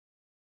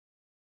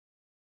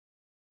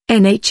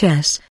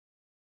NHS.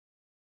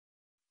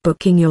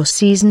 Booking your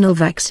seasonal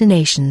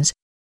vaccinations.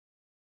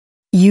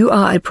 You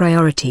are a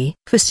priority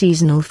for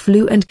seasonal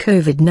flu and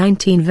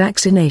COVID-19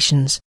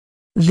 vaccinations.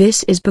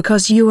 This is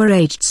because you are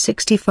aged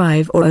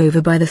 65 or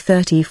over by the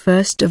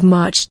 31st of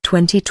March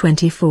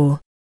 2024.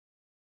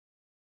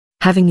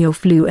 Having your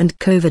flu and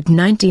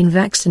COVID-19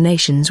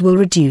 vaccinations will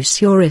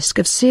reduce your risk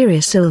of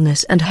serious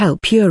illness and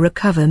help you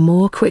recover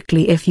more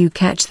quickly if you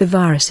catch the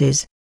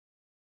viruses.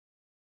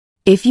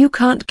 If you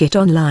can't get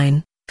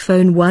online,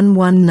 phone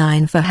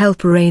 119 for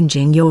help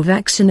arranging your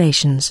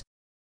vaccinations.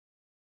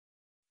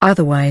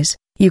 Otherwise,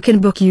 you can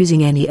book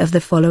using any of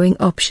the following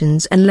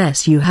options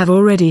unless you have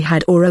already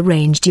had or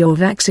arranged your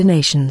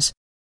vaccinations.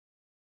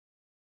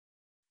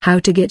 How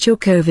to get your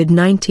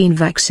COVID-19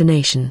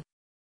 vaccination.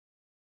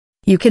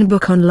 You can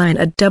book online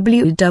at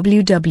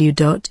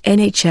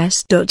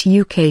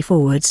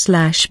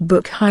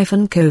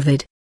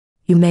www.nhs.uk/book-covid.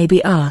 You may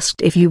be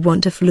asked if you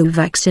want a flu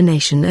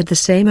vaccination at the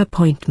same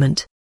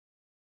appointment.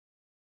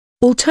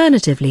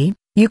 Alternatively,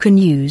 you can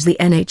use the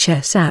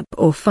NHS app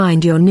or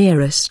find your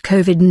nearest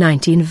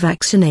COVID-19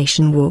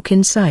 vaccination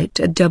walk-in site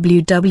at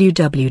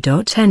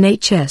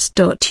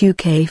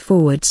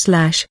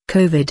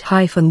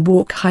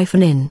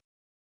www.nhs.uk/covid-walk-in.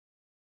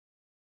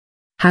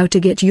 How to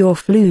get your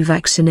flu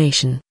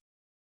vaccination.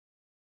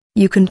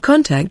 You can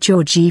contact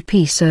your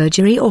GP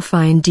surgery or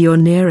find your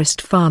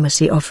nearest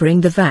pharmacy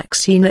offering the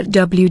vaccine at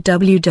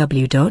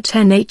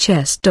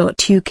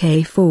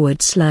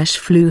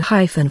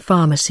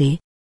www.nhs.uk/flu-pharmacy.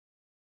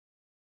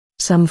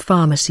 Some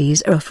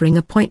pharmacies are offering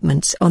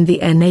appointments on the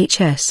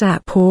NHS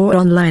app or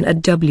online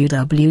at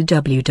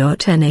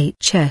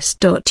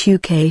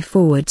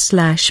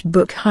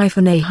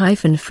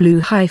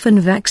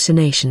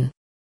www.nhs.uk/book-a-flu-vaccination.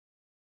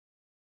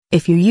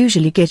 If you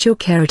usually get your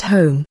care at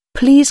home,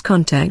 please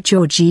contact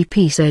your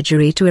GP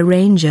surgery to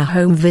arrange a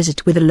home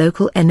visit with a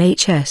local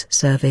NHS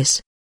service.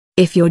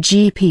 If your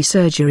GP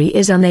surgery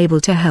is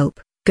unable to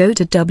help, go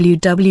to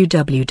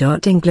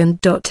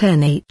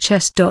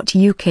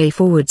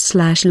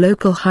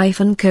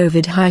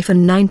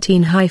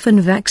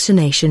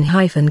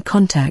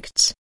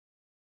www.england.nh.uk/local-COVID-19-vaccination-contacts.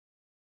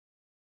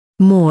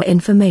 More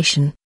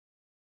information.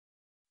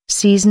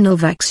 Seasonal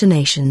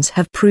vaccinations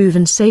have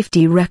proven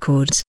safety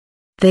records.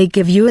 They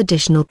give you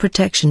additional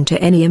protection to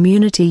any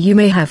immunity you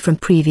may have from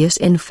previous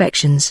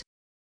infections.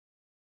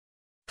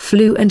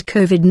 Flu and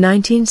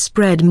COVID-19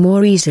 spread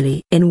more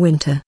easily in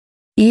winter.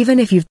 Even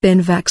if you've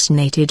been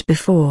vaccinated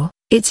before,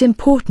 it's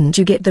important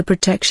you get the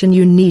protection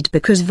you need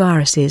because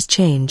viruses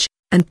change,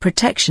 and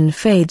protection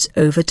fades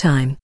over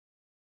time.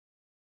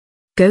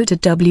 Go to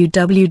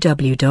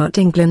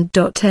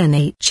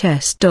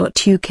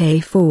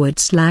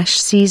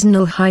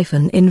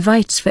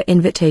www.england.nhs.uk/seasonal-invites for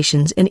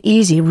invitations in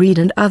easy read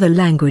and other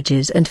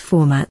languages and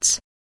formats.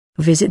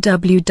 Visit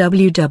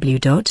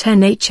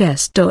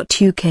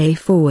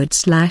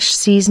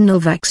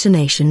www.nhs.uk/seasonal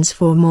vaccinations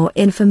for more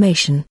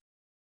information.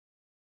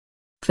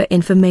 For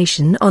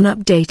information on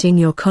updating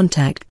your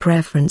contact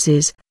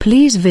preferences,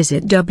 please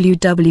visit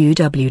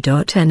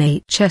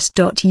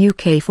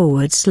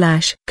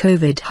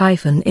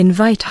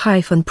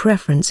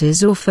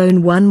www.nhs.uk/covid-invite-preferences or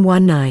phone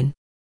 119.